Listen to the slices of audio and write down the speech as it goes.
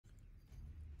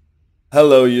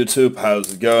Hello YouTube,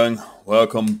 how's it going?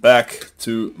 Welcome back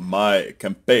to my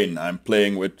campaign. I'm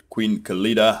playing with Queen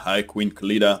Khalida. Hi Queen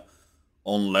Khalida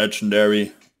on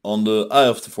Legendary on the Eye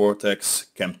of the Vortex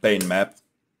campaign map.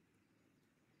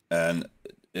 And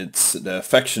the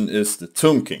faction is the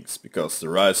Tomb Kings because the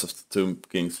Rise of the Tomb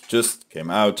Kings just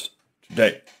came out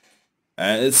today.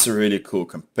 And it's a really cool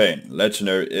campaign.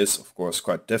 Legendary is of course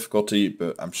quite difficulty,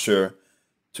 but I'm sure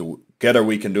together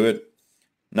we can do it.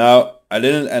 Now, I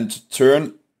didn't end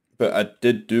turn, but I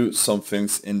did do some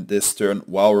things in this turn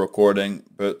while recording,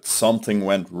 but something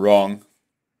went wrong.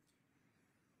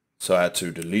 So I had to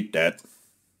delete that.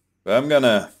 But I'm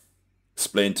gonna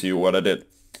explain to you what I did.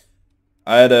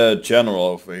 I had a general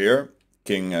over here,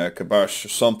 King Kabash or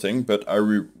something, but I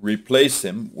replaced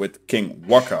him with King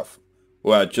Wakav,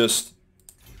 who I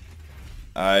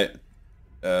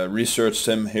researched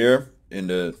him here in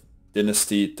the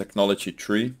Dynasty Technology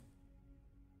tree.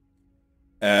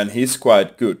 And he's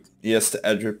quite good. He has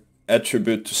the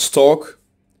attribute to stalk.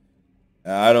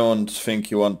 I don't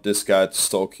think you want this guy to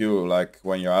stalk you, like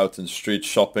when you're out in the street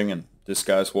shopping and this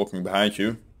guy's walking behind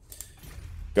you.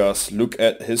 Because look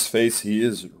at his face, he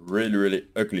is really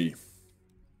ugly.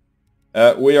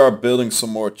 We are building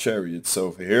some more chariots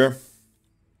over here,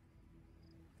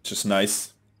 which is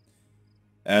nice.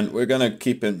 And we're gonna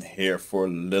keep him here for a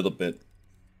little bit.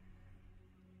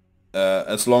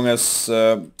 As long as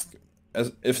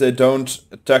if they don't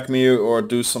attack me or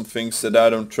do some things that I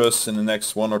don't trust in the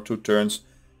next 1 or 2 turns,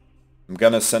 I'm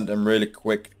gonna send them really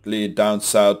quickly down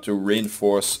south to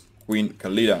reinforce Queen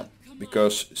Khalida,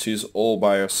 because she's all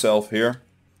by herself here,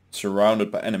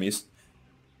 surrounded by enemies.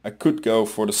 I could go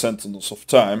for the Sentinels of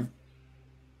Time,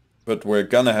 but we're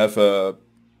gonna have a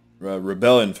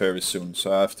rebellion very soon,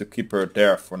 so I have to keep her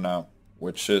there for now,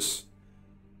 which is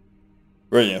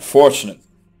really unfortunate,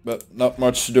 but not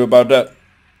much to do about that.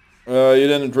 You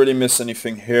didn't really miss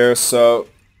anything here, so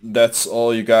that's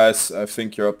all you guys. I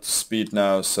think you're up to speed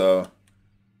now, so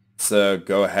let's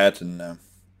go ahead and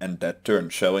end that turn,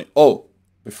 shall we? Oh,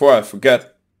 before I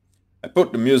forget, I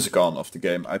put the music on of the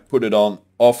game. I put it on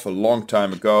off a long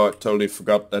time ago. I totally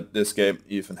forgot that this game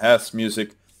even has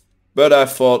music, but I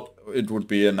thought it would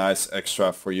be a nice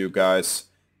extra for you guys,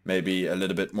 maybe a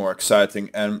little bit more exciting,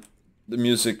 and the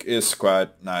music is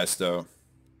quite nice though.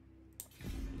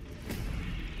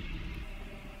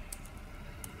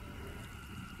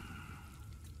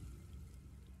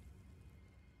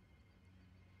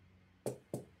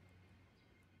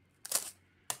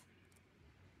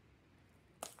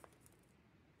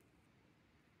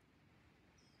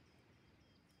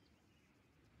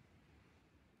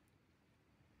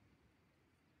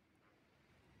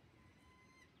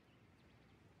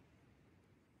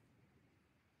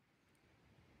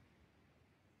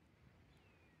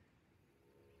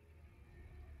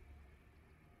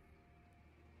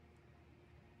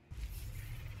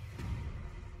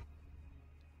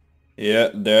 Yeah,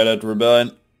 there that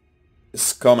rebellion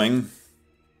is coming.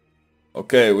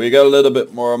 Okay, we got a little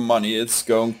bit more money. It's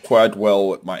going quite well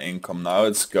with my income now.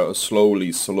 It's go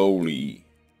slowly,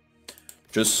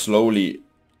 just slowly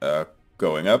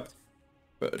going up,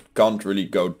 but it can't really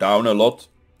go down a lot.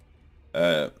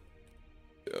 Of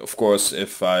course,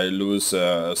 if I lose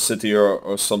a city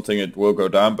or something, it will go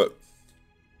down, but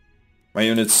my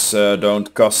units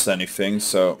don't cost anything,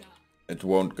 so it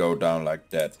won't go down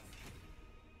like that.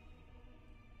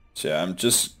 So yeah, I'm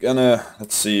just gonna,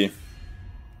 let's see,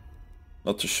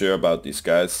 not too sure about these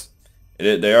guys.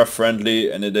 They are friendly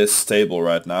and it is stable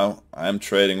right now. I'm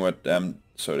trading with them,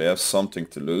 so they have something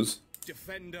to lose.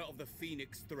 Defender of the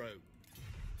Phoenix throne.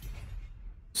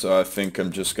 So I think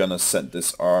I'm just gonna send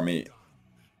this army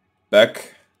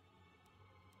back.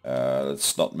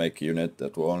 Let's not make a unit,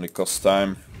 that will only cost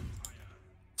time.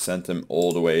 Send him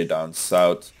all the way down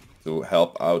south to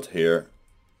help out here.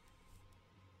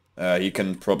 He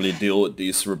can probably deal with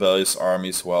these rebellious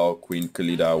armies while Queen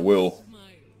Khalida will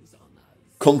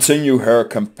continue her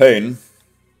campaign.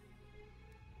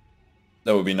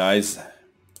 That would be nice. Let's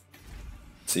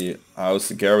see, how's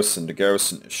the garrison? The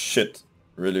garrison is shit.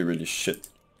 Really shit.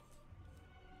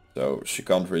 So she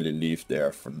can't really leave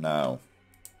there for now.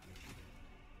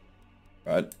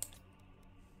 Right.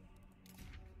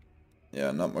 Yeah,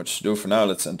 not much to do for now.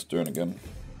 Let's end the turn again.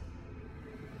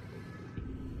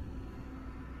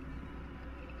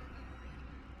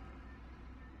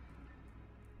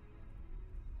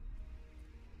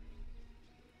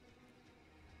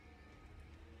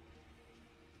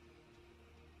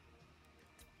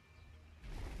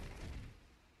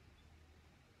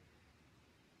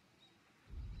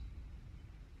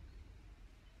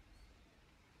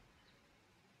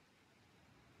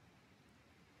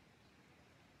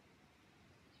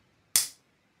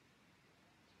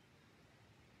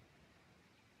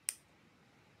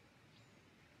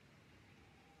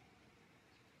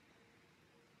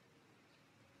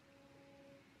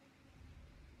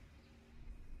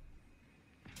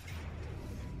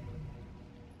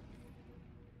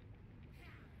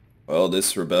 Well,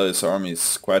 this rebellious army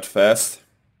is quite fast.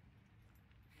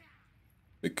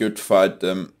 We could fight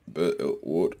them, but it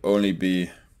would only be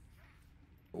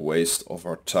a waste of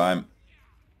our time.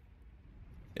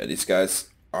 Yeah, these guys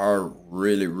are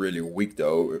really, really weak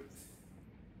though.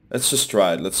 Let's just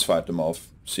try it. Let's fight them off.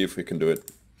 See if we can do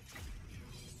it.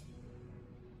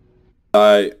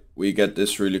 We get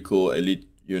this really cool elite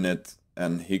unit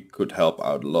and he could help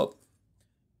out a lot.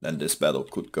 Then this battle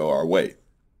could go our way.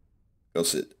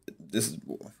 Because this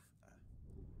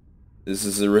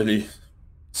is a really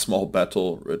small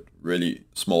battle, really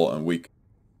small and weak.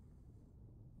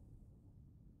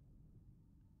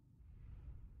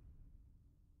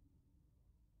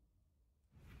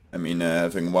 I mean,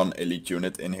 having one elite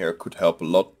unit in here could help a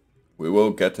lot. We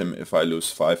will get him if I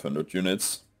lose 500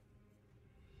 units.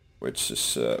 Which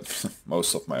is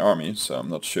most of my army, so I'm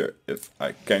not sure if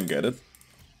I can get it.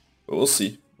 But we'll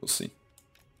see, we'll see.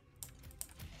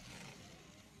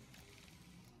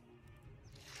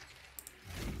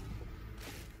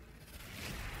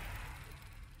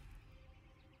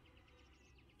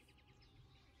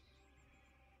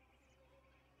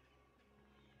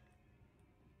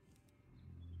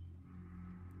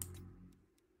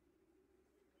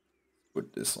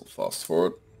 Put this on fast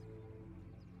forward.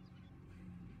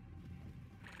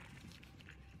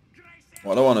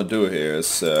 What I want to do here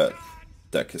is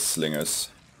deck his slingers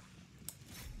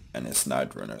and his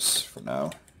night runners for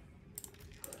now.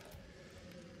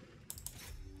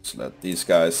 So let these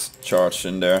guys charge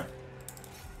in there.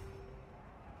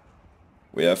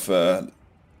 We have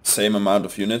same amount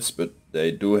of units, but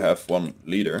they do have one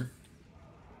leader.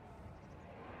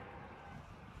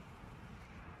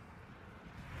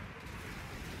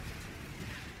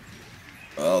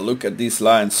 Look at these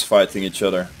lines fighting each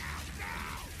other.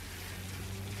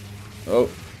 Oh,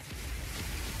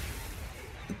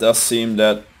 it does seem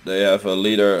that they have a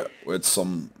leader with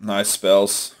some nice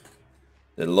spells.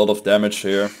 Did a lot of damage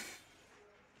here.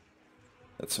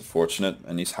 That's unfortunate,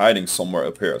 and he's hiding somewhere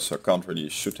up here, so I can't really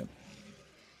shoot him.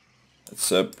 Let's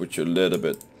put you a little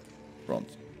bit front.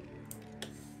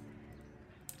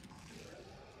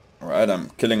 Alright, I'm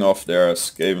killing off their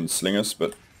Skaven slingers,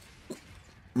 but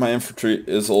my infantry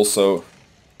is also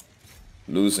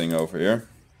losing over here.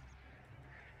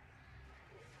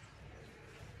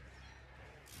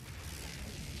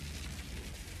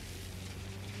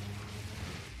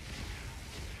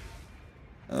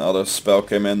 Another spell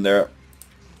came in there,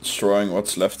 destroying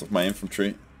what's left of my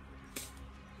infantry.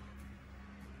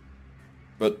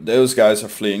 But those guys are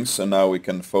fleeing, so now we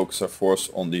can focus our force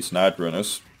on these night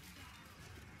runners,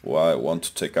 who I want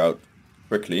to take out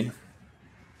quickly.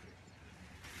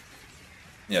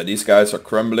 Yeah, these guys are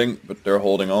crumbling, but they're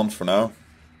holding on for now.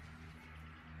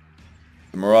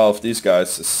 The morale of these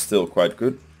guys is still quite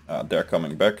good. They're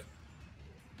coming back.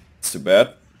 It's too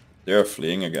bad. They're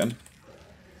fleeing again.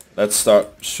 Let's start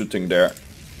shooting their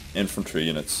infantry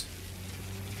units.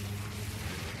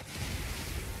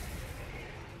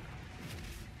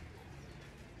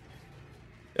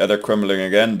 Yeah, they're crumbling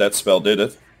again. That spell did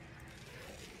it.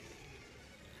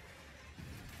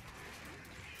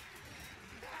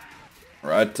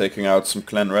 Right, taking out some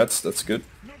clan rats. That's good.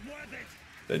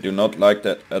 They do not like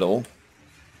that at all.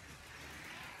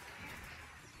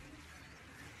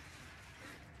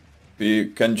 We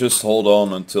can just hold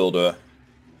on until the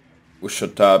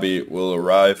Ushatabi will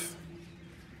arrive.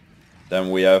 Then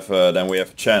we have a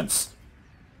chance.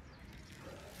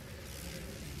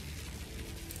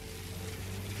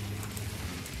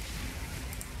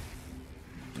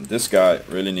 And this guy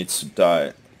really needs to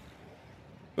die.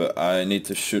 But I need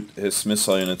to shoot his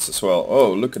missile units as well.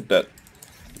 Oh, look at that.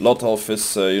 A lot of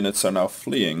his units are now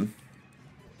fleeing.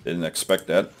 Didn't expect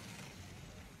that.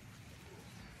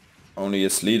 Only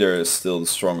his leader is still the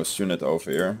strongest unit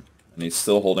over here. And he's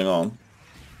still holding on.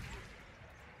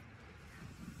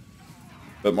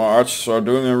 But my archers are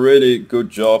doing a really good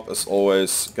job as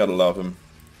always. Gotta love him.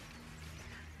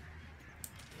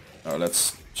 Now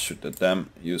let's shoot at them.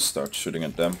 You start shooting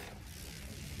at them.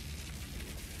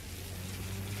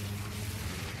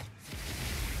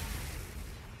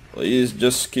 Well, he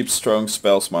just keeps throwing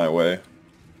spells my way.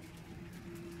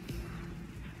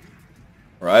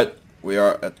 Right, we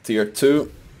are at tier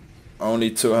 2.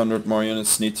 Only 200 more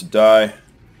units need to die.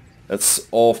 That's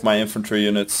all of my infantry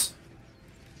units.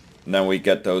 And then we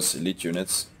get those elite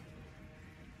units.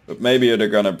 But maybe they're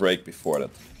gonna break before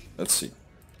that. Let's see.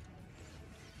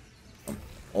 I'm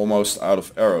almost out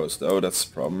of arrows though, that's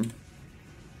the problem.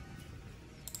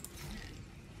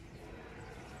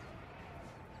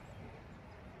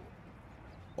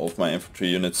 All of my infantry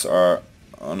units are...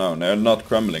 Oh no, they're not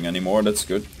crumbling anymore, that's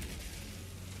good.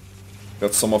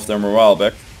 Got some of their morale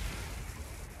back.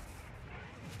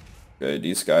 Okay,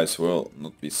 these guys will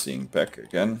not be seeing back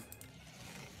again.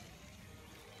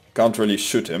 Can't really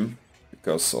shoot him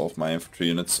because all of my infantry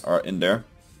units are in there.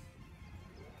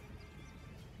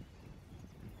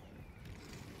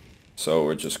 So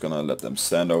we're just gonna let them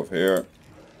stand over here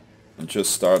and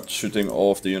just start shooting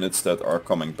all of the units that are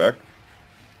coming back.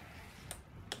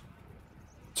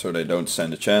 So they don't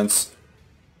stand a chance.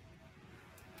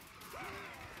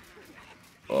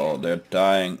 Oh, they're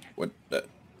dying with the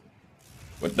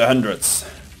hundreds.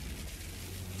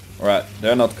 Alright,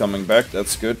 they're not coming back,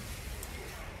 that's good.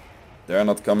 They're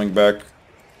not coming back.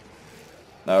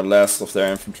 Now last of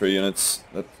their infantry units.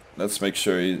 Let's make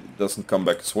sure he doesn't come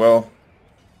back as well.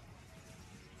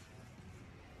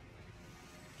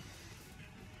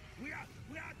 We are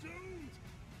doomed.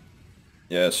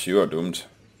 Yes, you are doomed.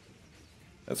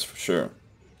 That's for sure.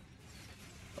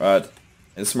 Right,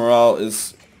 his morale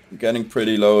is getting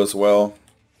pretty low as well.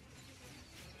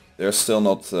 They're still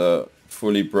not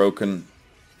fully broken,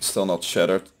 still not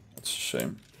shattered. That's a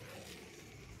shame.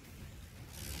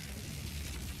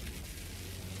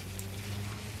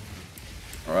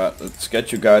 Alright, let's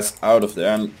get you guys out of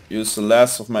there and use the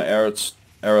last of my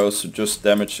arrows to just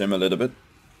damage him a little bit.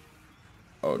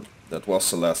 Oh, that was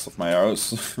the last of my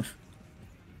arrows.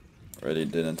 Already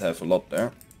didn't have a lot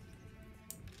there.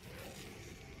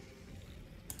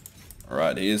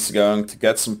 Alright, he is going to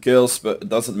get some kills, but it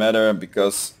doesn't matter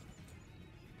because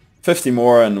 50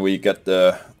 more and we get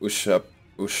the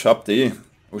Ushapti,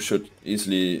 who should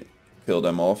easily kill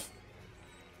them off.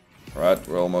 Alright,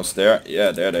 we're almost there.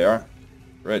 Yeah, there they are.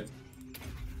 Great.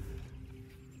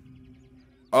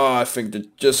 Oh, I think they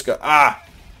just got... Ah!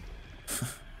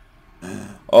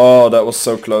 Oh, that was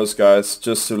so close, guys.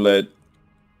 Just too late.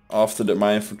 After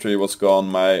my infantry was gone,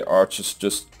 my archers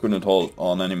just couldn't hold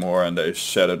on anymore and they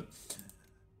shattered.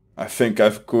 I think I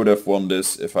could have won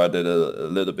this if I did a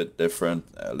little bit different,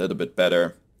 a little bit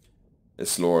better.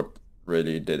 This lord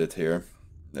really did it here.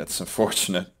 That's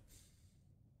unfortunate.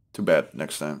 Too bad,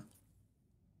 next time.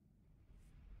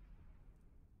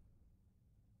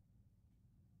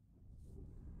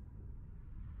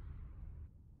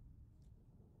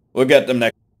 We'll get them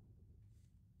next.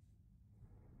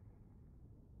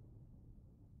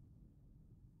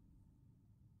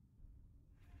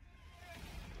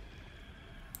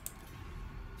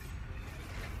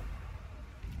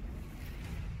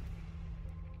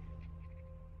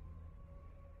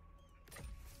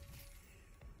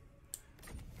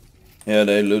 Yeah,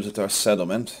 they looted our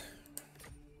settlement.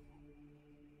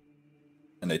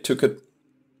 And they took it.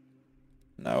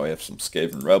 Now we have some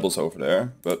Skaven rebels over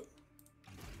there, but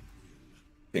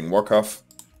King Warkov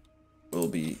will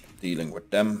be dealing with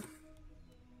them.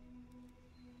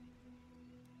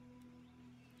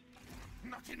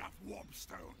 Not enough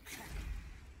warpstone.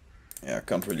 Yeah, I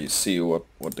can't really see what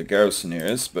the garrison here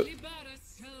is, but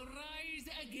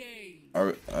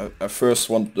I first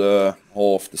want the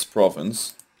whole of this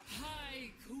province.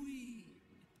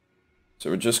 So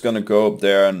we're just gonna go up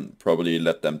there and probably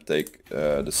let them take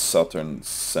the southern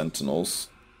sentinels.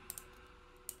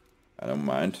 I don't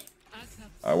mind.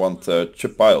 I want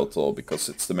Chapayotl because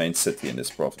it's the main city in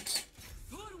this province.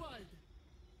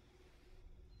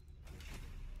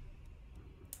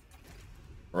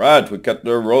 Right, we got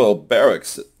the royal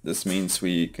barracks. This means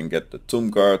we can get the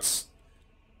tomb guards.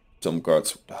 Tomb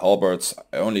guards with the halberds.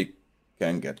 I only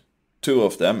can get 2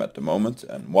 of them at the moment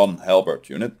and 1 halberd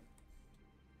unit.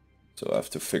 So I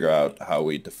have to figure out how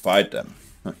we divide them.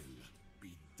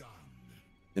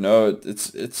 You know,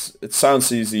 it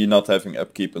sounds easy not having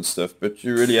upkeep and stuff, but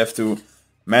you really have to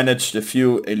manage the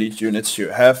few elite units you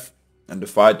have and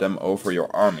divide them over your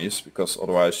armies, because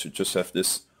otherwise you just have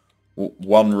this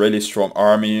one really strong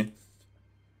army,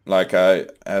 like I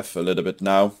have a little bit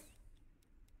now.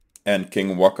 And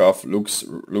King Wakaf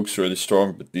looks really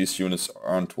strong, but these units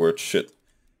aren't worth shit.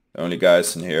 The only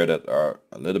guys in here that are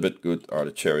a little bit good are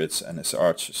the chariots and his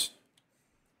archers.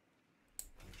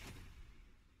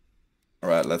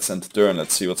 Alright, let's end the turn.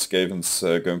 Let's see what Skaven's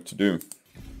going to do.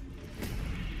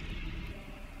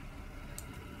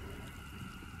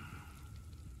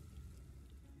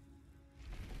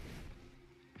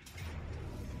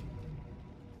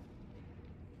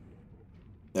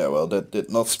 Yeah, well, that did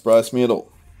not surprise me at all.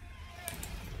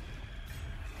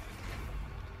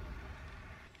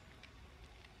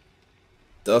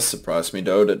 Does surprise me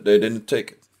though that they didn't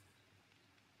take it.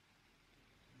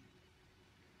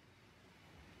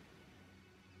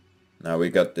 Now we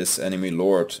got this enemy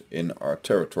lord in our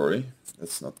territory.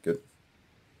 That's not good.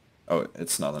 Oh,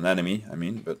 it's not an enemy, I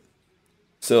mean, but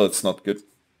still it's not good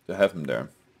to have him there.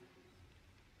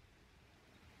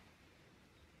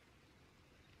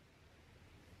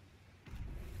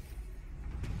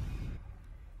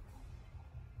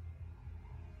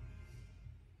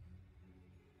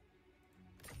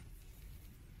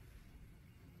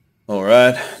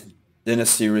 Alright,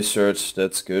 dynasty research,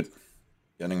 that's good.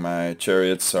 Getting my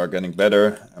chariots are getting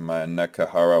better, and my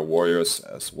Nakahara warriors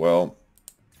as well.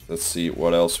 Let's see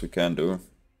what else we can do.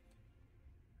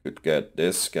 Could get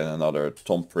this, get another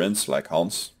Tom Prince like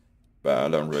Hans. But I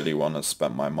don't really want to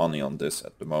spend my money on this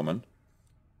at the moment.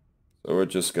 So we're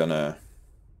just gonna...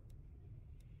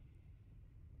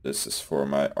 This is for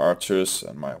my archers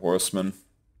and my horsemen.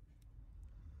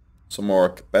 Some more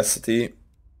capacity.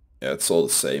 Yeah, it's all the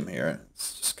same here.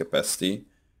 It's just capacity.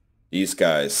 These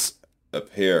guys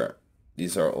up here,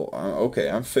 these are all... okay,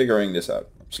 I'm figuring this out.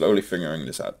 I'm slowly figuring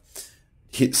this out.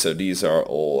 So these are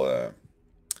all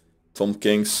Tom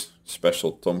Kings,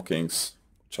 special Tom Kings,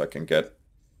 which I can get.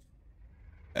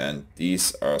 And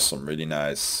these are some really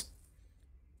nice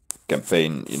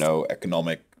campaign, you know,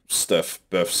 economic stuff,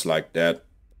 buffs like that,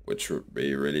 which would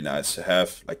be really nice to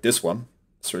have. Like this one,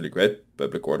 it's really great.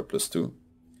 Public order +2.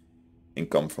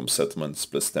 Income from settlements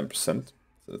 +10%.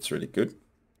 So that's really good.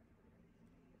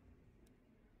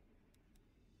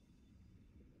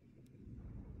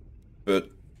 But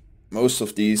most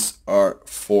of these are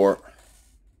for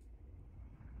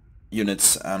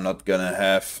units I'm not gonna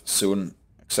have soon,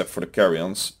 except for the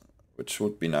carrions, which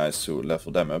would be nice to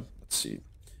level them up. Let's see.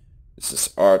 This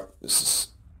is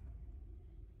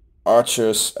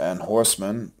archers and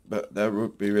horsemen, but that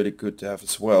would be really good to have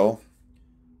as well.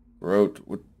 Road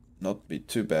would not be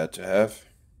too bad to have.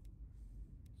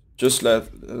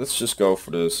 Let's just go for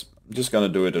this. I'm just gonna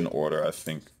do it in order, I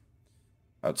think,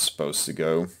 how it's supposed to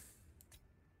go.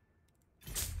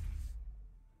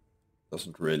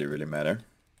 Doesn't really matter.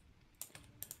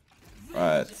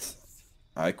 Right.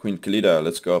 Hi, Queen Khalida.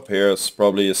 Let's go up here. There's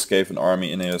probably a Skaven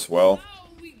army in here as well.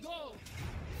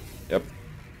 Yep.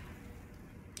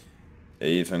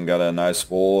 They even got a nice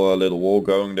wall, a little wall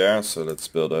going there. So let's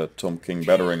build a Tom King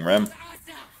battering ram.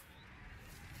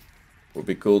 Would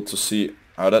be cool to see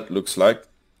how that looks like.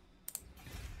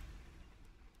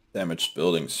 Damaged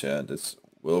buildings. Yeah, this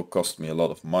will cost me a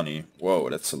lot of money. Whoa,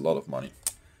 that's a lot of money.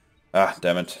 Ah,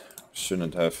 damn it.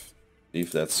 Shouldn't have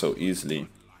leave that so easily.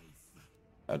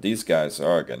 Now these guys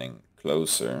are getting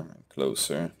closer and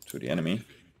closer to the enemy.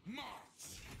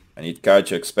 I need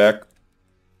Kajaks back.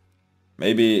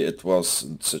 Maybe it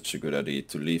wasn't such a good idea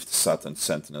to leave the Saturn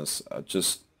Sentinels. I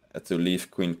just had to leave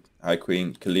High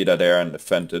Queen Khalida there and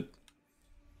defend it.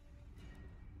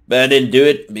 But I didn't do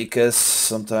it because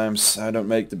sometimes I don't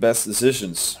make the best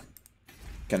decisions.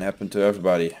 Can happen to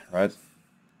everybody, right?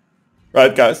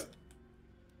 Right, guys?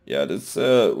 Yeah, this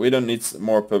we don't need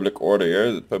more public order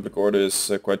here. The public order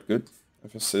is quite good,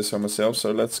 if I say so myself.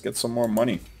 So let's get some more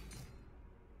money.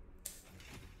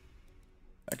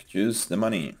 I could use the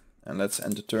money, and let's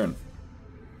end the turn.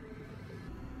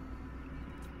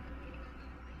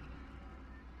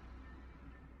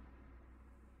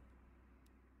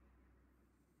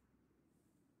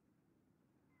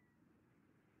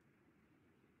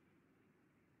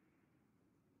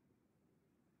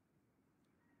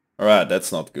 Alright,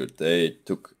 that's not good. They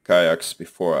took kayaks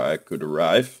before I could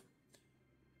arrive.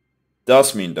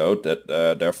 Does mean though that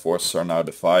their forces are now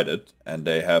divided and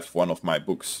they have one of my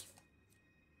books.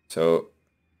 So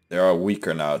they are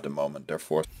weaker now at the moment, their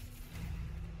forces.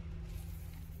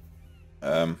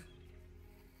 Well,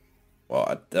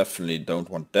 I definitely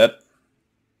don't want that.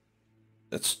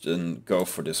 Let's then go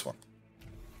for this one.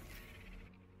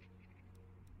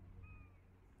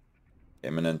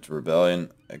 Imminent rebellion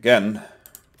again.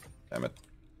 Damn it.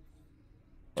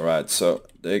 Alright, so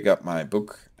they got my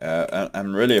book.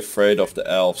 I'm really afraid of the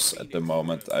elves at the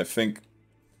moment. I think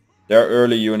their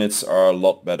early units are a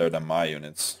lot better than my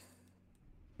units.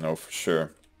 No, for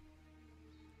sure.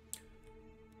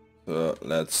 So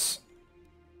let's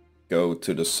go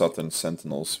to the Southern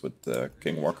Sentinels with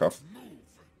King Warkov.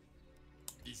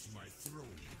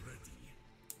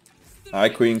 Hi,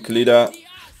 Queen Khalida.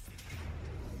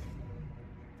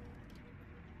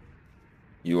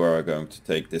 You are going to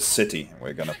take this city, and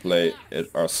we're gonna play it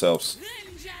ourselves.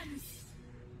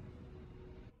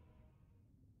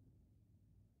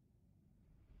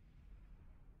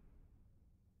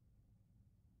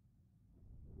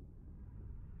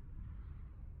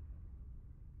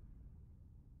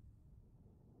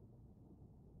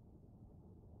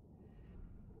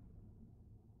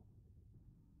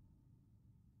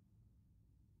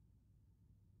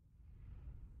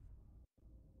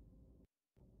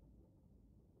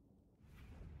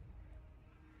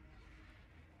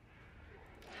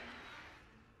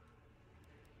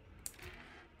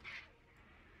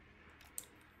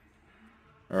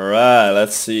 Alright,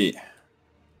 let's see.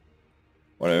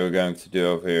 What are we going to do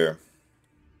over here?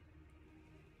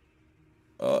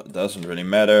 Well, it doesn't really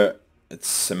matter. It's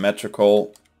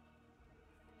symmetrical.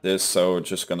 this, so we're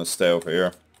just gonna stay over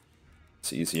here.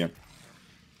 It's easier.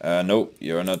 Nope,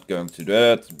 you're not going to do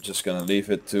that. I'm just gonna leave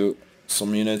it to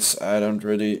some units I don't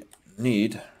really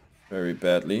need very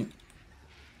badly.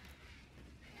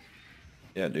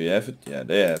 Yeah, do you have it? Yeah,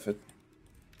 they have it.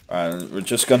 We're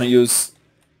just gonna use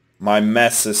my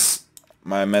massive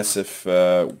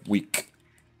weak,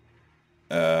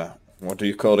 what do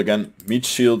you call it again? Meat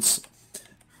shields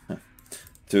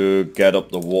to get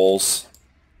up the walls.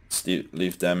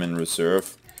 Leave them in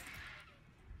reserve.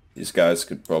 These guys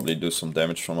could probably do some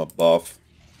damage from above.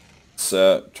 Let's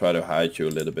try to hide you a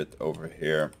little bit over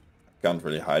here. Can't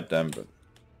really hide them, but...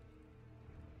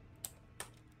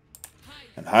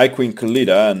 And High Queen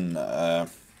Khalida and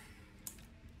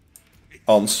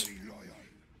Hans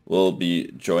will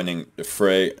be joining the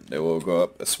fray. They will go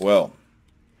up as well.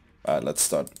 Alright, let's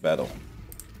start the battle.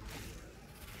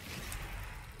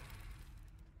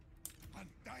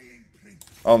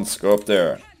 Hans, go up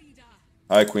there.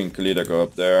 High Queen Khalida, go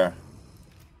up there.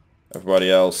 Everybody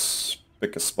else,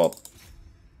 pick a spot.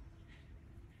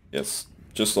 Yes,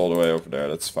 just all the way over there,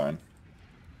 that's fine.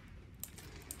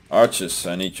 Archers,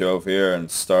 I need you over here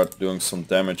and start doing some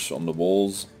damage on the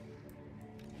walls.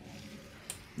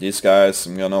 These guys,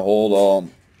 I'm gonna hold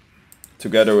on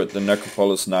together with the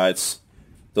Necropolis Knights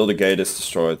till the gate is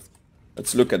destroyed.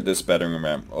 Let's look at this battering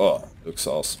ram. Oh, looks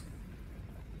awesome.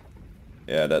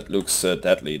 Yeah, that looks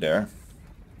deadly there.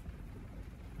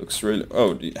 Looks really...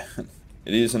 Oh,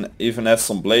 it even has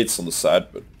some blades on the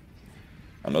side, but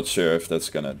I'm not sure if that's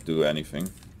gonna do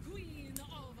anything.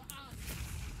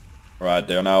 Right,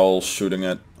 they're now all shooting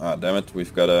it. Ah, damn it,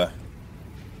 we've got a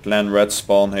clan red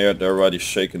spawn here. They're already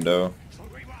shaken though.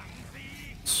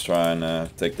 Let's try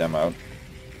and take them out.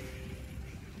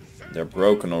 They're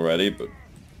broken already, but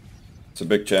it's a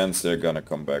big chance they're gonna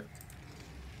come back.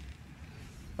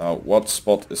 Now, what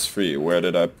spot is free? Where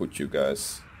did I put you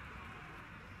guys?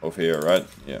 Over here, right?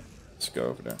 Yeah, let's go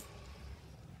over there.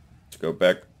 Let's go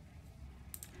back.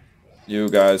 You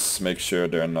guys make sure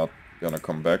they're not gonna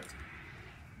come back.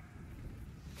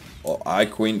 Well, High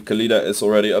Queen Khalida is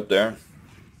already up there.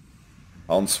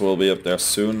 Hans will be up there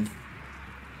soon.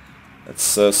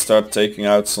 Let's start taking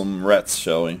out some rats,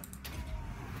 shall we?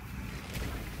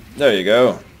 There you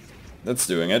go. That's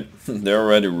doing it. They're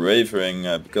already wavering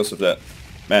because of that.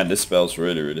 Man, this spell's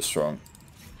really strong.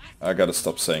 I gotta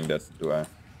stop saying that, do I?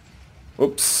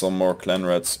 Oops, some more clan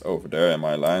rats over there in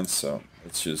my line, so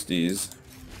let's use these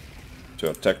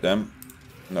to attack them.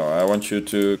 No, I want you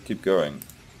to keep going.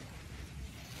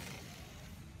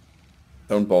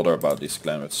 Don't bother about these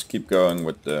clan rats. Keep going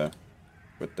with the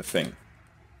thing.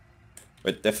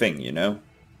 With the thing, you know?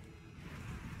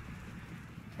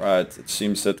 Right, it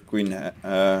seems that Queen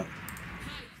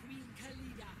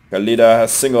Khalida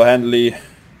has single-handedly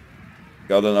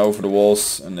gotten over the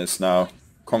walls and is now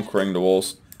conquering the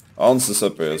walls. Hans is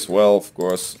up here as well, of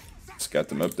course. Let's get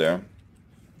them up there.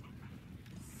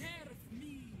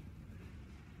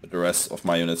 But the rest of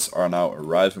my units are now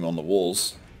arriving on the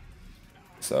walls.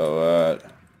 So,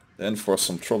 in for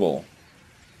some trouble.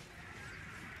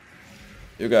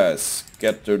 You guys,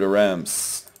 get to the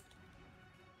rams.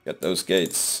 Get those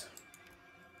gates.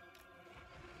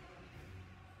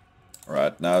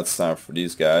 Alright, now it's time for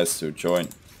these guys to join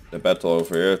the battle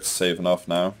over here. It's safe enough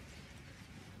now.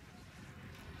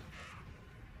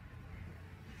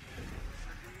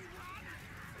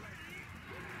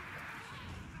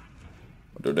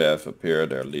 What do they have up here?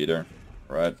 Their leader,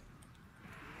 right?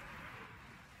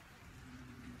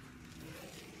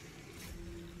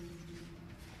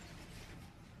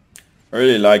 I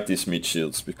really like these meat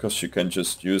shields because you can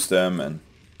just use them and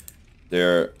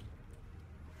they're...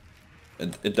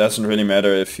 It doesn't really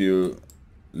matter if you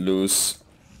lose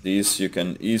these, you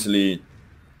can easily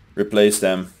replace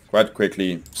them quite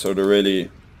quickly, so they're really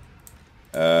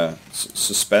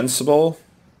suspensable.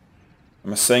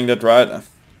 Am I saying that right?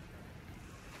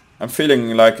 I'm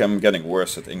feeling like I'm getting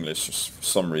worse at English for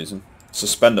some reason.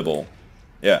 Suspendable.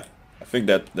 Yeah, I think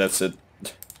that's it.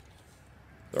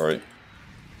 Sorry.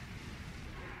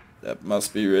 That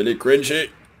must be really cringy.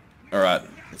 Alright,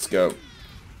 let's go.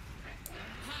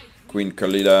 Queen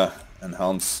Khalida and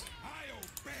Hans.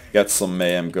 Get some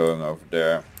mayhem going over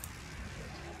there.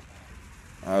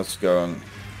 How's it going?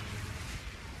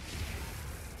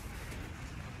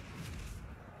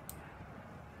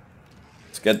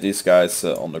 Let's get these guys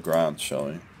on the ground, shall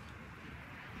we?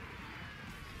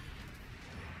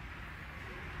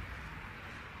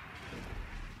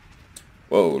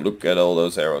 Whoa, look at all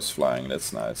those arrows flying,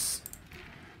 that's nice.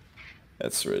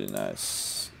 That's really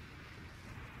nice.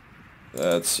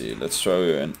 Let's see, let's throw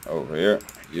you in over here.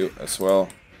 You as well.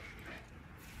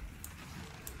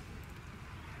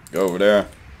 Go over there.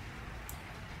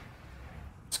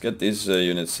 get these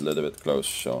units a little bit closer,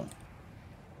 shall we?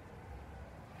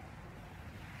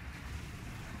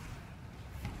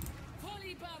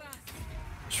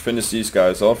 Just finish these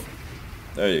guys off.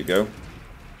 There you go.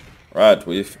 Right,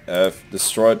 we have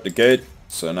destroyed the gate,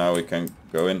 so now we can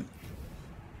go in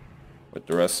with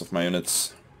the rest of my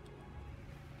units.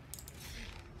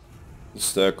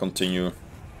 Just continue.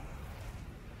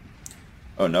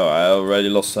 Oh no, I already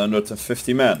lost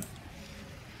 150 men.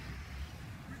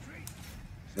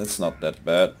 That's not that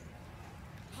bad.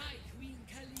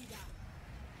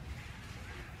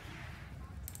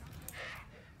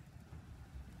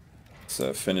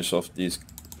 Let's finish off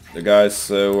the guys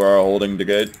who are holding the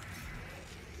gate.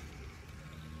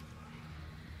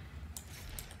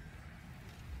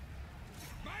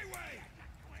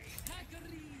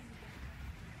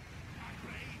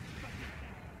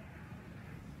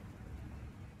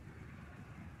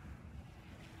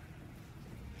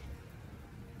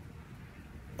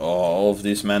 Oh, all of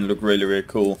these men look really, really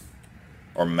cool.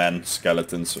 Or men,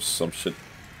 skeletons or some shit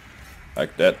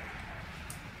like that.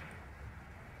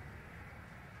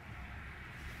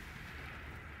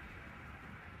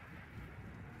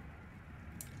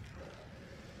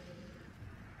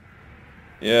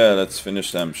 Yeah, let's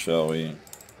finish them, shall we?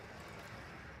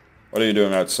 What are you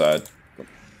doing outside?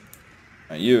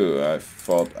 You, I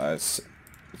thought let's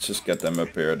just get them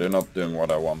up here. They're not doing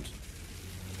what I want.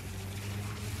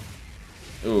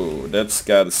 Ooh, that's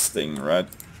got a sting, right?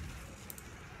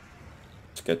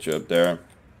 Let's get you up there.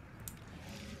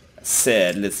 I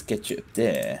said, let's get you up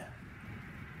there.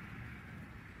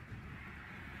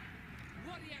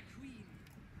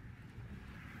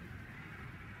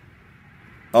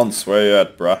 Hans, where you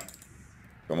at, bruh?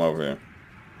 Come over here.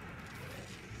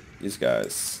 These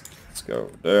guys. Let's go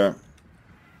over there.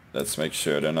 Let's make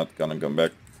sure they're not gonna come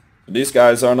back. These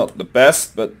guys are not the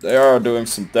best, but they are doing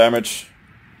some damage.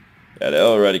 Yeah, they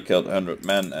already killed 100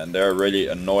 men, and they're really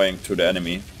annoying to the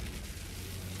enemy,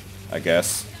 I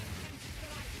guess.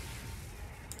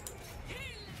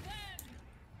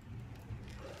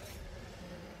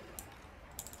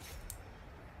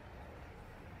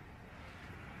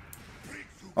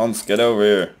 Hans, get over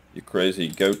here, you crazy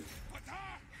goat.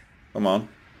 Come on.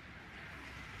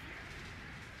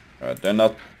 Alright, they're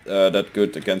not that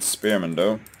good against spearmen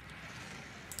though.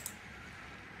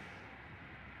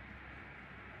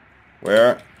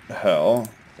 Where the hell?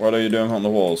 What are you doing on the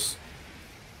walls?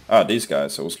 Ah, these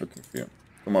guys, I was looking for you.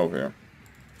 Come over here.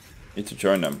 Need to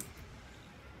join them.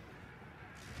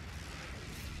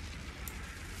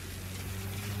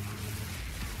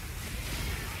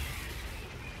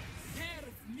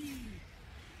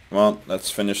 Come on, let's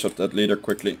finish up that leader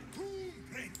quickly.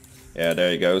 Yeah,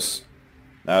 there he goes.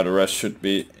 Now the rest should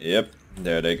be... Yep,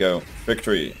 there they go.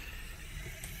 Victory.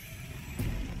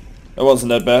 That wasn't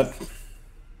that bad.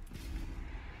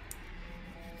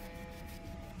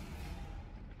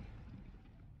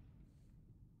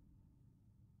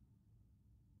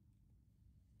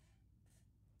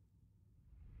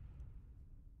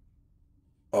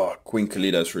 Oh, Queen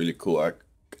Khalida is really cool.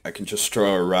 I can just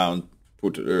throw her around,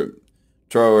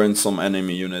 throw her in some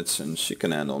enemy units, and she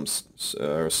can handle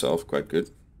herself quite good.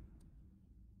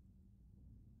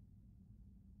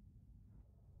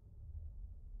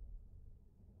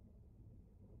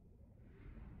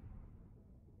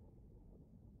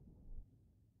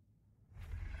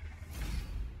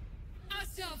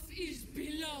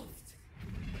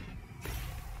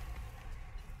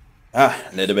 Ah,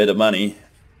 a little bit of money.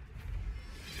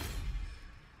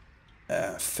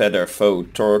 Feather, foe,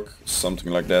 torque,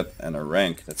 something like that, and a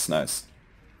rank. That's nice.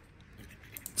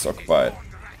 It's occupied.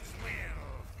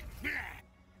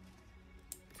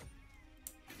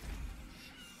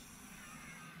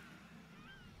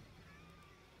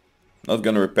 Not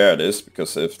gonna repair this,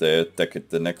 because if they attack it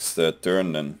the next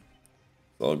turn, then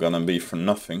it's all gonna be for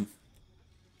nothing.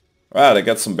 Right, I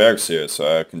got some barracks here,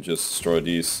 so I can just destroy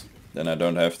these. Then I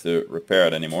don't have to repair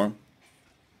it anymore.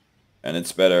 And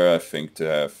it's better, I think, to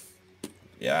have...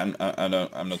 Yeah,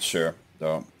 I'm not sure,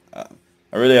 though. I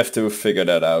really have to figure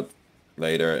that out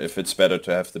later. If it's better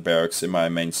to have the barracks in my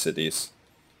main cities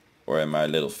or in my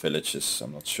little villages,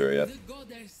 I'm not sure yet.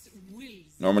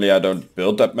 Normally I don't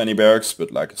build that many barracks,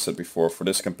 but like I said before, for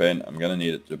this campaign I'm gonna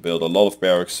need to build a lot of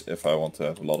barracks if I want to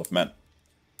have a lot of men.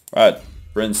 Right,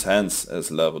 Prince Hans has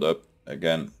leveled up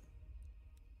again.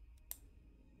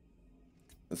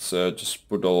 Let's just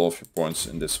put all of your points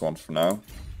in this one for now.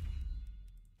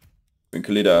 Queen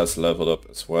Khalida has leveled up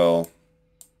as well.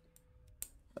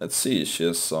 Let's see, she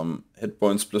has some hit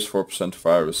points, plus 4%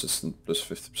 fire resistant, plus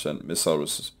 50% missile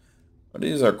resistance. But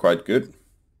these are quite good,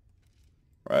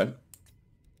 right?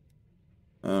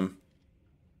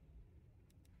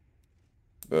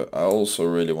 but I also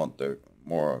really want the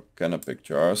more canopic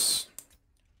jars.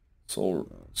 So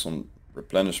some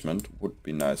replenishment would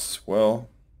be nice as well.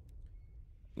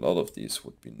 A lot of these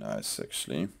would be nice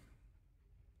actually.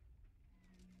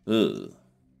 Ugh.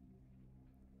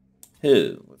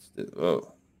 Ew, what's this?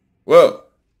 Whoa. Whoa!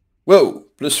 Whoa!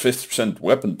 Plus 50%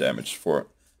 weapon damage for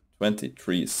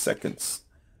 23 seconds.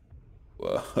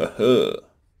 Whoa.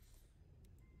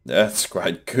 That's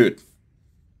quite good.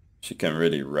 She can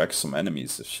really wreck some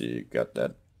enemies if she got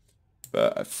that.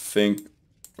 But I think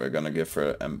we're gonna give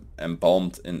her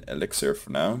embalmed in elixir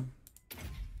for now.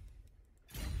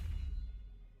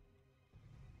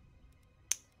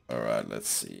 Alright, let's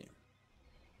see.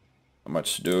 How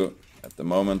much to do at the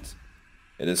moment.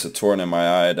 It is a thorn in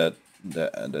my eye that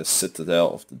the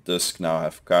Citadel of the Dusk now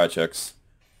have carjacks.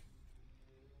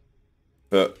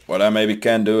 But what I maybe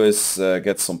can do is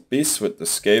get some peace with the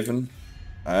Skaven.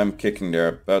 I am kicking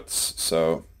their butts,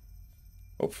 so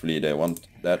hopefully they want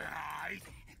that.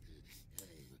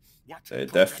 They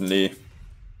definitely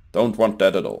don't want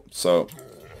that at all. So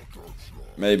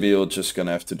maybe you're just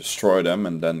gonna have to destroy them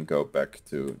and then go back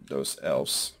to those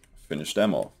elves. Finish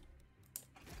them off.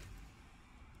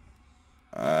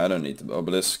 I don't need the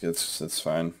obelisk, it's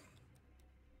fine.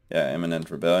 Yeah, imminent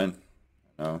rebellion.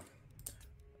 No.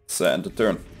 Let's end the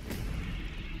turn.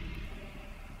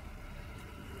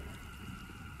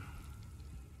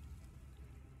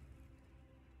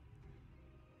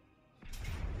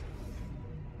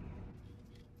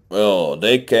 Well,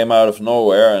 they came out of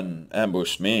nowhere and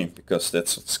ambushed me, because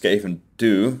that's what Skaven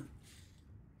do.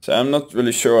 So I'm not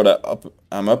really sure what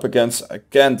I'm up against. I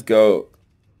can't go...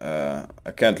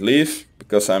 I can't leave,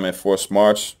 because I'm in forced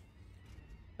march.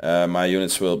 My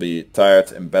units will be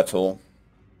tired in battle.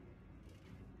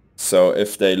 So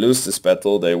if they lose this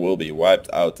battle, they will be wiped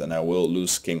out and I will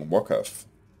lose King Wokov.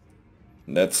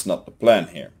 And that's not the plan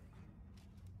here.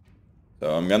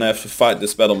 So I'm gonna have to fight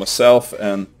this battle myself,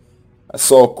 and I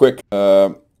saw quick,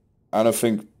 I don't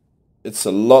think it's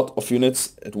a lot of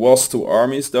units. It was 2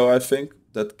 armies though, I think,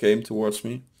 that came towards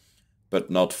me. But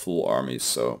not full armies,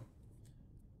 so...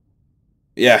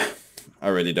 yeah, I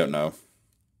really don't know.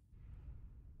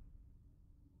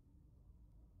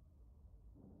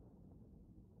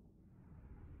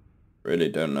 Really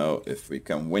don't know if we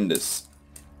can win this.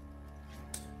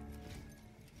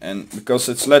 And because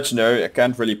it's legendary, I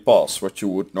can't really pause what you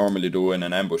would normally do in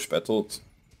an ambush battle.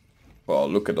 Well,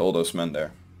 look at all those men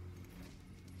there.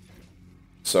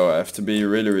 So I have to be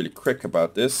really quick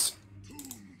about this.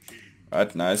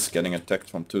 Right, nice, getting attacked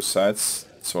from 2 sides.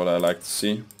 That's what I like to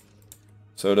see.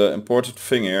 So the important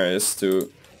thing here is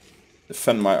to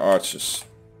defend my archers.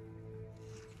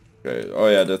 Okay, oh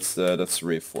yeah, that's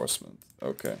reinforcement.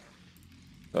 Okay.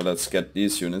 So let's get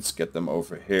these units, get them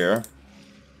over here.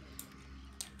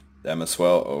 Them as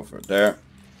well over there.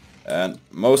 And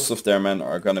most of their men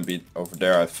are gonna be over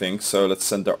there, I think. So let's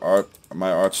send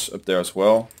my archers up there as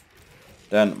well.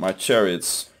 Then my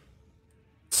chariots.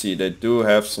 See, they do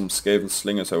have some Skaven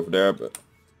slingers over there, but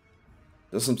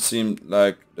doesn't seem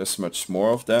like there's much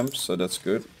more of them, so that's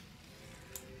good.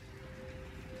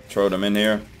 Throw them in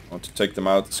here. I want to take them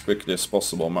out as quickly as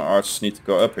possible. My archers need to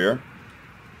go up here.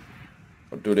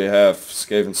 What do they have?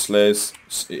 Skaven slaves.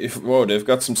 Whoa, they've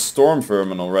got some storm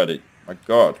vermin already. My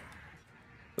god.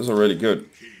 Those are really good.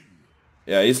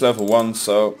 Yeah, he's level 1,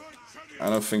 so I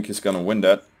don't think he's gonna win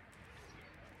that.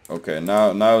 Okay,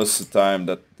 now is the time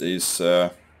that these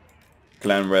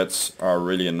clan reds are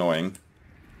really annoying.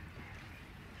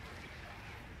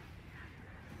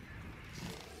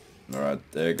 Alright,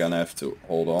 they're gonna have to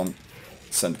hold on.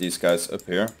 Send these guys up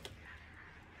here.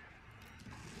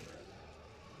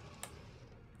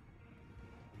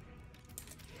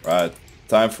 Right,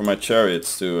 time for my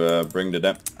chariots to bring the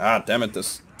damn it,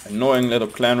 this annoying little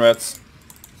clan rats.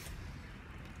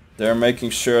 They're making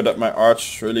sure that my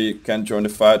archers really can't join the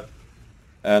fight.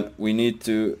 And we need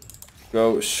to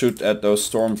go shoot at those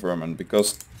storm vermin,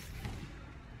 because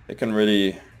they can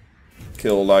really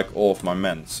kill like all of my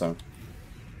men. So,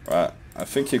 right, I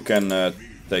think you can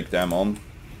take them on.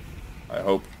 I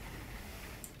hope.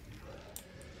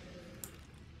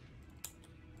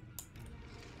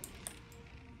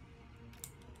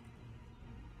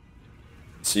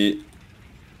 See,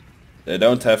 they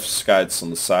don't have scythes on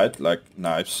the side, like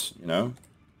knives, you know.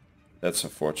 That's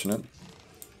unfortunate.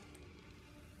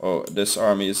 Oh, this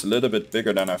army is a little bit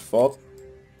bigger than I thought.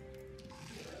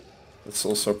 That's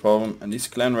also a problem. And these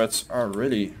clan rats are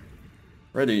really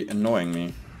annoying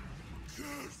me.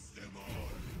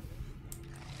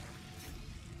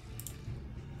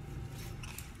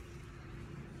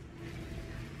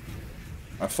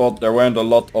 I thought there weren't a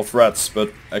lot of rats,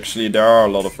 but actually there are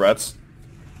a lot of rats.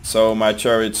 So my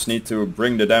chariots need to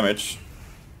bring the damage.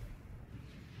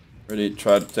 Really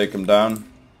try to take them down.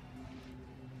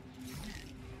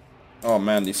 Oh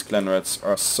man, these clan rats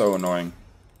are so annoying.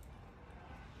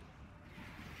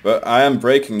 But I am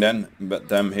breaking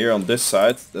them here on this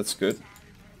side. That's good.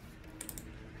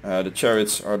 The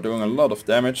chariots are doing a lot of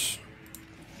damage.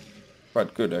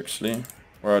 Quite good actually.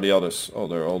 Where are the others? Oh,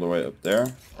 they're all the way up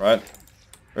there. Right.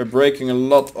 We're breaking a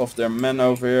lot of their men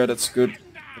over here. That's good.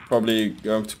 They're probably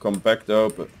going to come back though,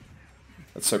 but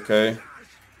that's okay.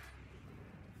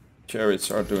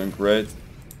 Chariots are doing great.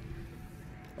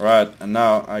 Right, and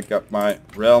now I got my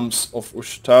realms of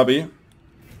Ushtabi.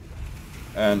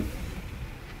 And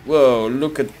whoa,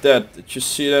 look at that. Did you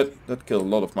see that? That killed a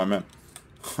lot of my men.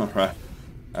 Alright.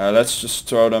 Let's just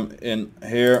throw them in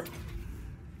here.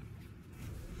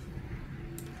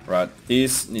 Right,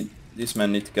 these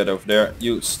men need to get over there.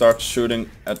 You start shooting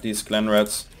at these clan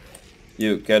rats.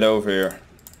 You get over here.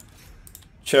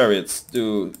 Chariots,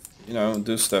 do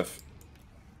stuff.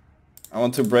 I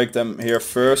want to break them here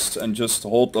first and just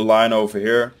hold the line over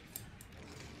here.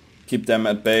 Keep them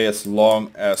at bay as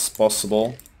long as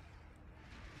possible.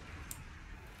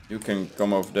 You can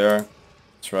come over there.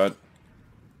 That's right.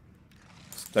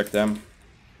 Attack them.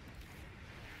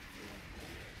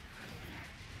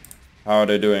 How are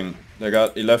they doing? They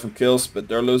got 11 kills, but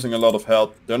they're losing a lot of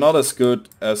health. They're not as good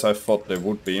as I thought they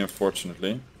would be,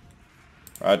 unfortunately.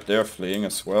 Right, they're fleeing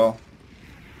as well.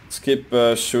 Let's keep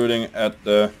shooting at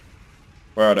the...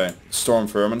 Where are they? Storm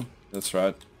vermin. That's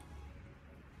right.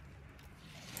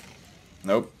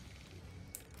 Nope.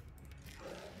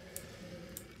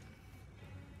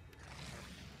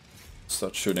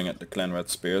 Start shooting at the clan rat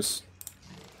spears.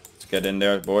 Let's get in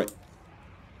there, boy.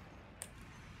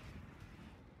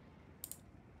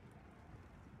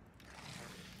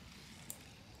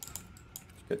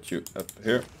 Let's get you up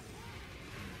here.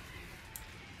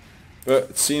 But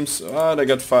it seems they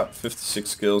got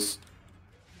 56 kills.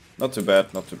 Not too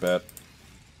bad, not too bad.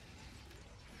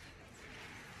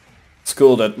 It's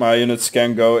cool that my units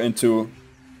can go into,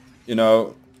 you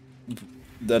know,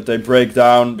 that they break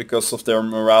down because of their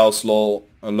morale's low,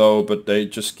 but they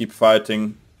just keep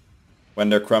fighting when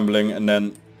they're crumbling, and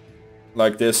then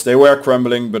like this, they were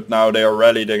crumbling, but now they are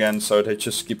rallied again, so they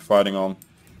just keep fighting on.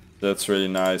 That's really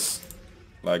nice,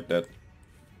 like that.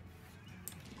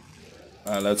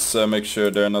 Let's make sure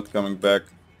they're not coming back.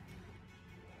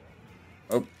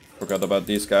 Oh, forgot about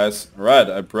these guys. Right,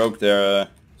 I broke their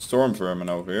storm vermin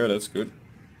over here, that's good.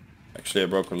 Actually, I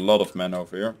broke a lot of men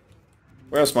over here.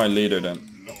 Where's my leader then?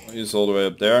 Oh, he's all the way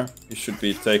up there. He should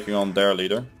be taking on their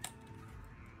leader.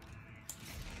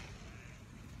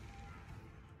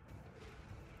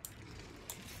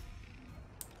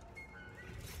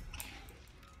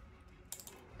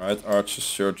 Alright,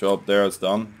 archers, your job there is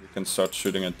done. You can start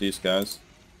shooting at these guys.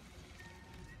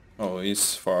 Oh,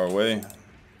 he's far away.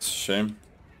 It's a shame.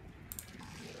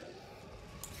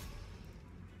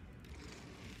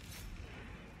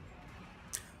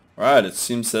 Alright, it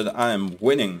seems that I am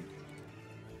winning.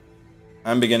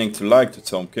 I'm beginning to like the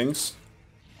Tomb Kings.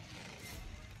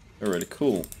 They're really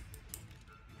cool.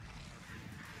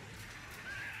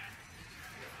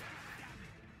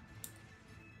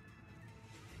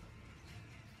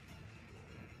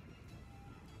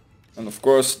 And of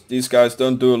course, these guys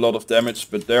don't do a lot of damage,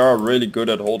 but they are really good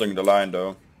at holding the line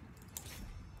though.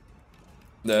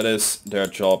 That is their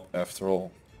job after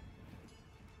all.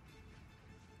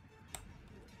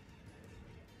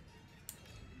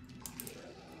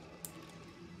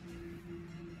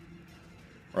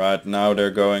 Right, now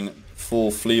they're going full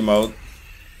flee mode.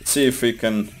 Let's see if we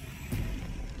can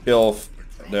kill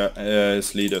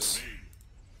his leaders.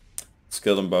 Let's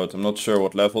kill them both. I'm not sure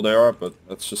what level they are, but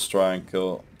let's just try and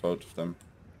kill both of them.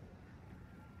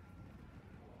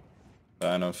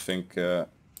 I don't think I'm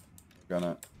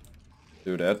gonna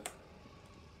do that.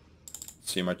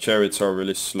 See, my chariots are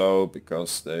really slow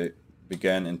because they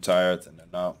began in tired and they're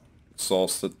now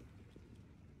exhausted.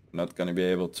 Not gonna be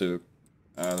able to.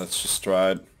 Let's just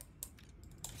try it.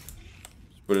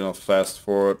 Just put it on fast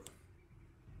forward.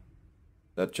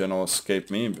 That general escaped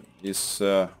me, but he's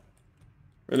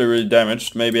really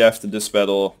damaged. Maybe after this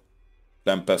battle,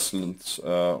 Clan Pestilence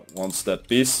wants that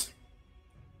piece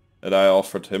that I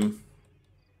offered him.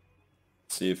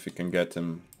 See if we can get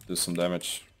him to do some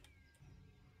damage.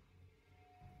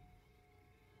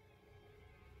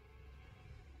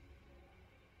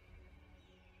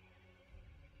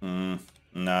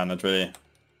 Nah, not really.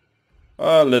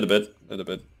 A little bit,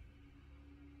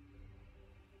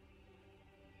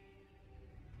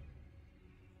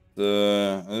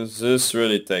 This is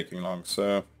really taking long,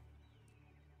 so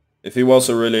if he was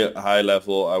a really high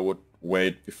level, I would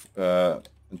wait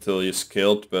until he's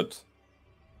killed, but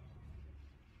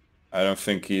I don't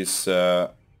think he's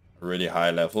really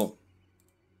high level.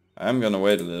 I'm gonna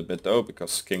wait a little bit though,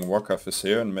 because King Warcraft is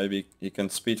here and maybe he can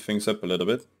speed things up a little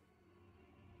bit.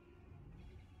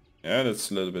 Yeah,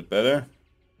 that's a little bit better.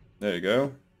 There you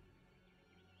go.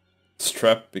 It's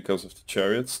trapped because of the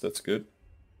chariots, that's good.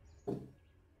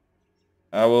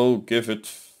 I will give it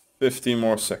 15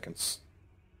 more seconds.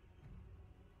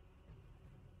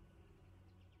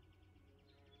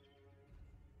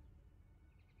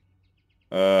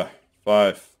 Uh,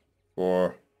 5,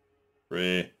 4,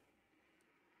 3,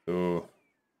 2,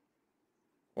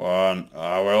 1.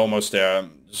 We're almost there.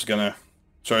 I'm just gonna...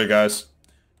 Sorry guys.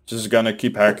 Just gonna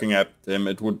keep hacking at him.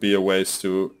 It would be a waste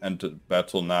to end the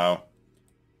battle now.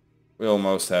 We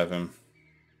almost have him.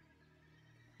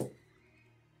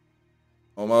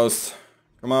 Almost.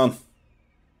 Come on.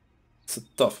 It's a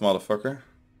tough motherfucker.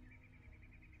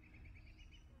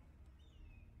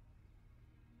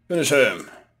 Finish him.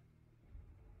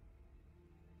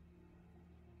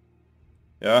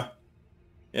 Yeah.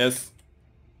 Yes.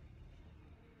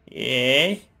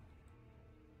 Yeah.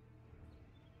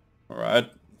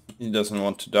 Alright. He doesn't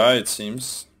want to die, it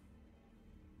seems.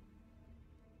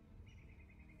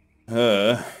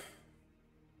 Come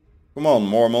on,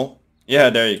 Mormal. Yeah,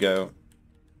 there you go.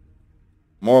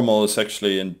 Mormal is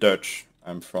actually in Dutch.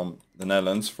 I'm from the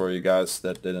Netherlands, for you guys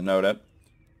that didn't know that.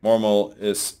 Mormal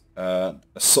is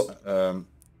it's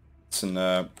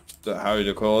an how do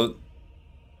you call it?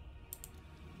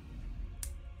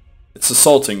 It's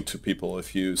assaulting to people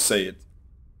if you say it.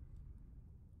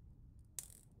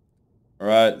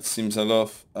 Alright, it seems I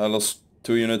lost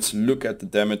 2 units. Look at the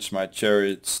damage my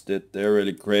chariots did. They're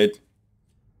really great.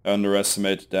 I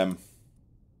underestimated them.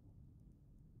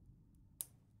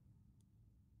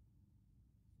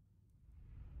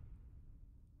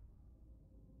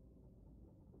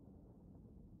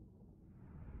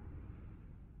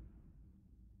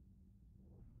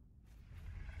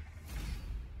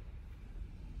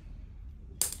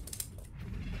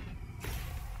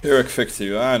 Pyrrhic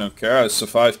victory, I don't care, I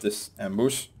survived this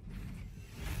ambush.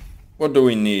 What do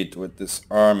we need with this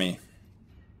army?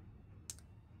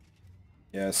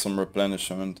 Yeah, some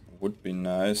replenishment would be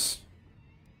nice.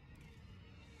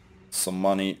 Some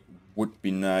money would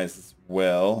be nice as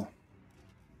well.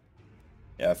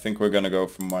 Yeah, I think we're gonna go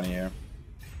for money here.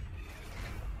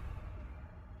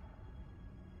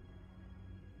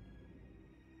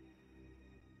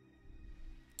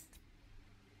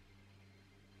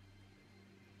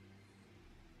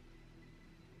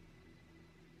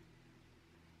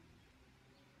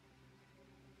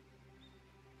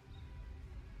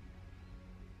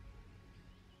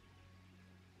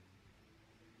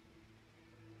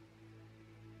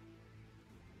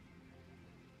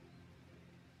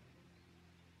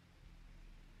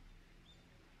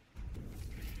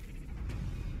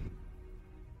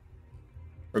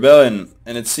 Rebellion,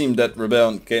 and it seemed that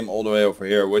Rebellion came all the way over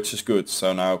here, which is good.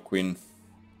 So now Queen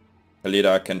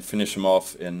Khalida can finish him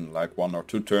off in like 1 or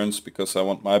 2 turns, because I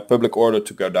want my public order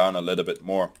to go down a little bit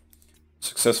more.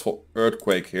 Successful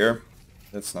earthquake here.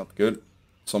 That's not good.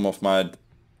 Some of my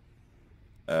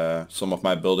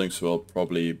buildings will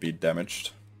probably be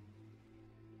damaged.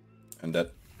 And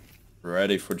that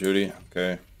ready for duty.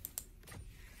 Okay.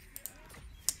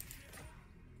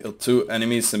 Killed 2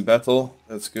 enemies in battle.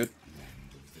 That's good.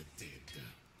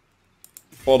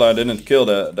 Thought I didn't kill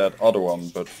that other one,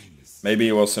 but maybe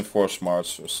he was in Force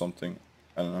March or something.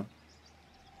 I don't know.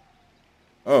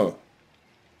 Oh.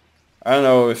 I don't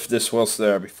know if this was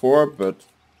there before, but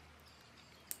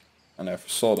I never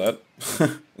saw that.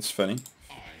 It's funny.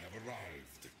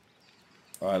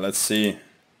 Alright, let's see.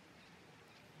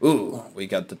 Ooh, we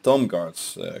got the Tomb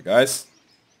Guards, guys.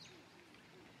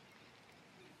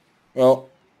 Well,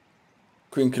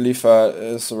 Queen Khalifa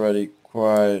is already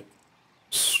quite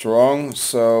strong,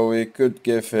 so we could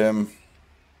give him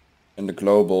in the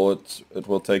global. It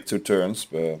will take 2 turns,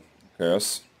 but who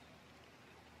cares?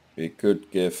 We could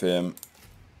give him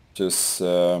just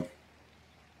 1.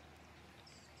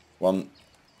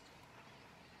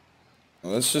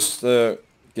 Let's just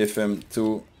give him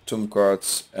 2 tomb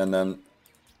cards, and then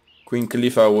Queen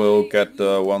Khalifa will get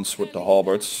the ones with the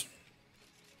halberds.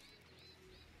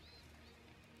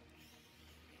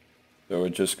 So we're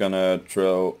just gonna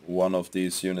throw one of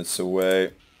these units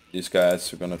away. These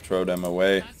guys are gonna throw them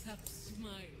away.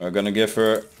 We're gonna give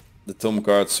her the tomb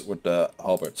cards with the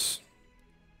halberds.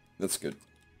 That's good.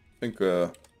 I think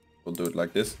we'll do it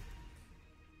like this.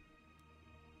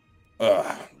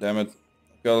 Damn it.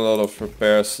 Got a lot of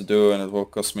repairs to do and it will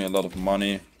cost me a lot of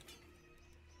money.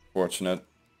 Fortunate.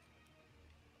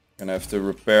 Gonna have to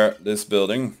repair this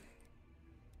building.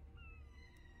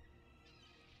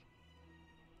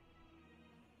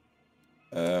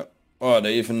 Oh,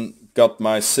 they even got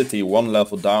my city 1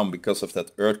 level down because of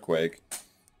that earthquake.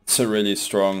 It's a really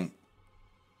strong...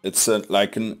 It's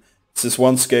it's this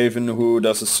one Skaven who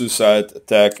does a suicide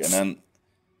attack and then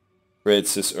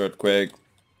creates this earthquake.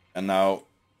 And now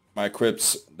my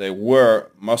crypts, they were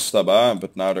Mastaba,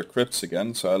 but now they're crypts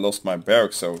again. So I lost my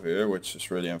barracks over here, which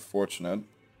is really unfortunate.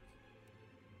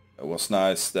 It was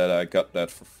nice that I got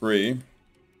that for free.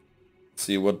 Let's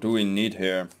see, what do we need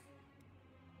here?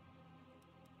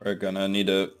 We're gonna need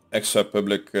a extra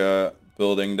public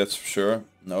building, that's for sure.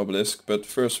 An obelisk. But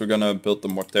first we're gonna build the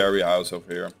mortuary house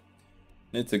over here.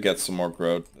 Need to get some more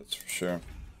growth, that's for sure.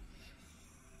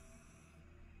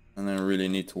 And I really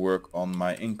need to work on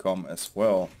my income as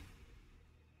well.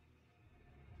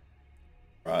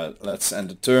 Right, let's end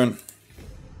the turn.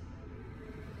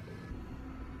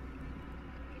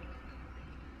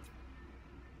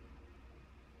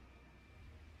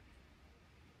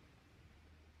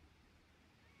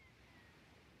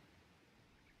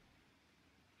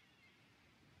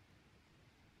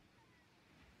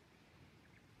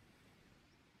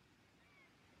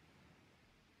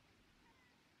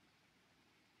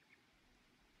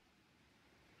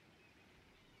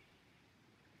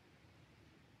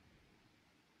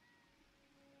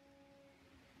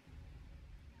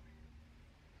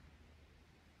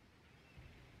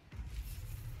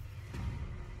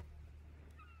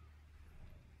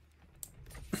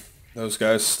 Those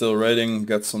guys still raiding,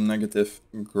 got some negative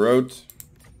growth.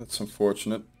 That's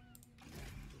unfortunate.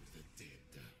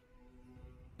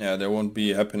 Yeah, there won't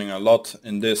be happening a lot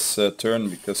in this turn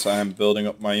because I am building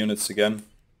up my units again.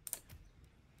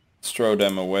 Let's throw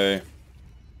them away.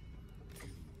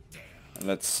 And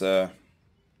let's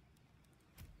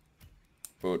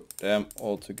put them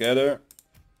all together.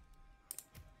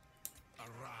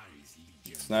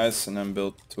 It's nice, and then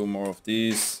build 2 more of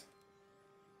these.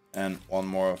 And 1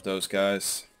 more of those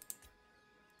guys.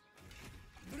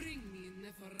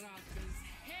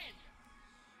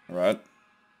 Alright.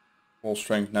 Full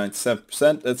strength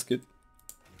 97%, that's good.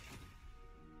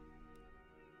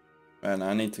 And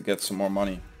I need to get some more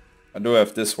money. I do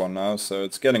have this one now, so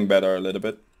it's getting better a little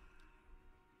bit.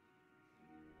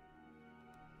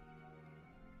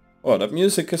 Oh, that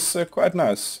music is quite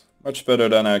nice. Much better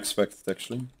than I expected,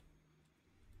 actually.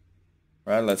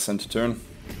 Right, let's end the turn.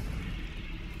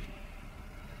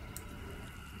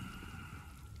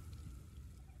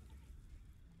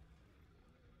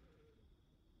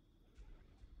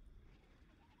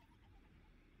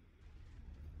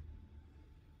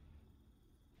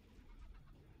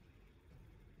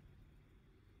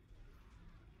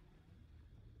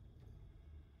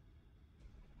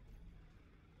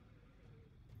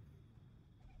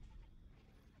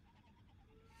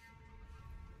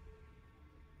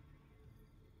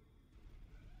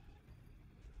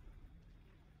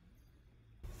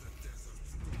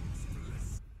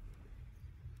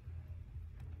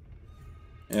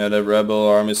 Yeah, the rebel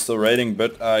army is still raiding,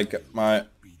 but I got my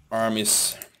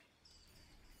armies.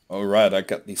 Alright, I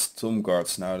got these tomb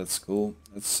guards now, that's cool.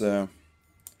 Let's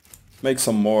make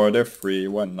some more, they're free,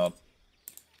 why not?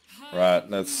 Right,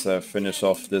 let's finish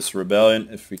off this rebellion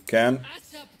if we can.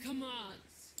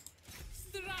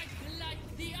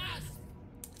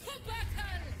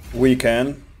 We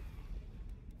can.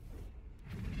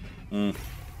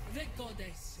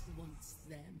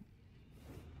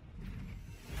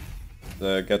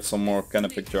 Get some more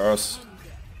canopic jars.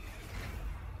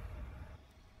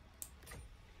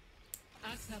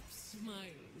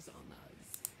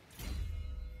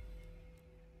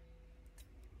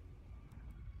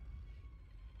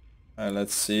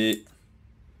 Let's see.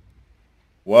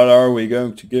 What are we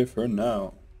going to give her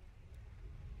now?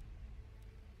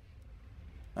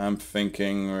 I'm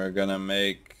thinking we're gonna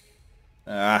make...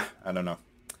 I don't know.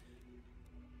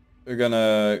 We're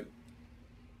gonna...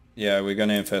 Yeah, we're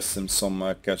gonna invest in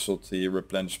some casualty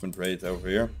replenishment rate over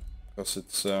here. Because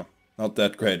it's not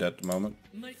that great at the moment.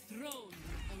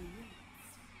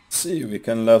 See, we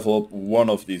can level up 1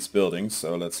 of these buildings.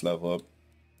 So let's level up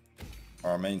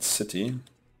our main city.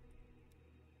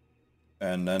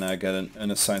 And then I get an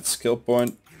unassigned skill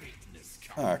point.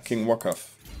 King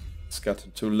Wakaf. It's got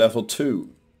to level 2.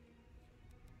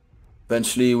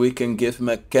 Eventually we can give him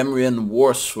a Cambrian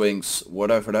War Swings,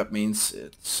 whatever that means.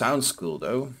 It sounds cool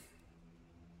though.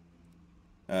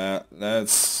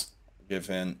 Let's give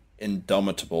him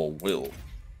Indomitable Will.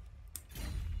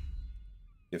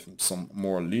 Give him some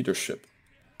more leadership.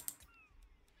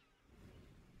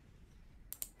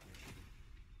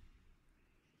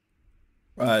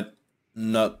 Right,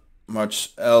 not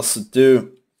much else to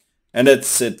do. And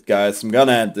that's it, guys. I'm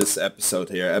gonna end this episode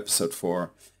here, episode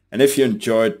 4. And if you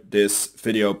enjoyed this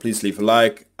video, please leave a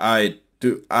like. I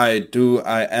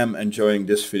I am enjoying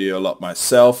this video a lot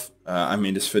myself. I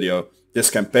mean this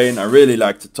campaign. I really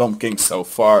like the Tom Kings so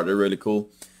far. They're really cool.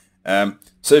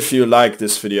 So if you like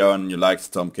this video and you like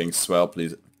the Tom Kings as well,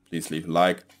 please leave a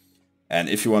like. And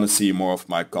if you want to see more of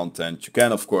my content, you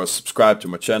can of course subscribe to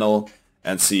my channel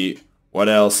and see what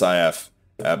else I have.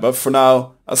 But for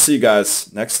now, I'll see you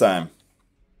guys next time.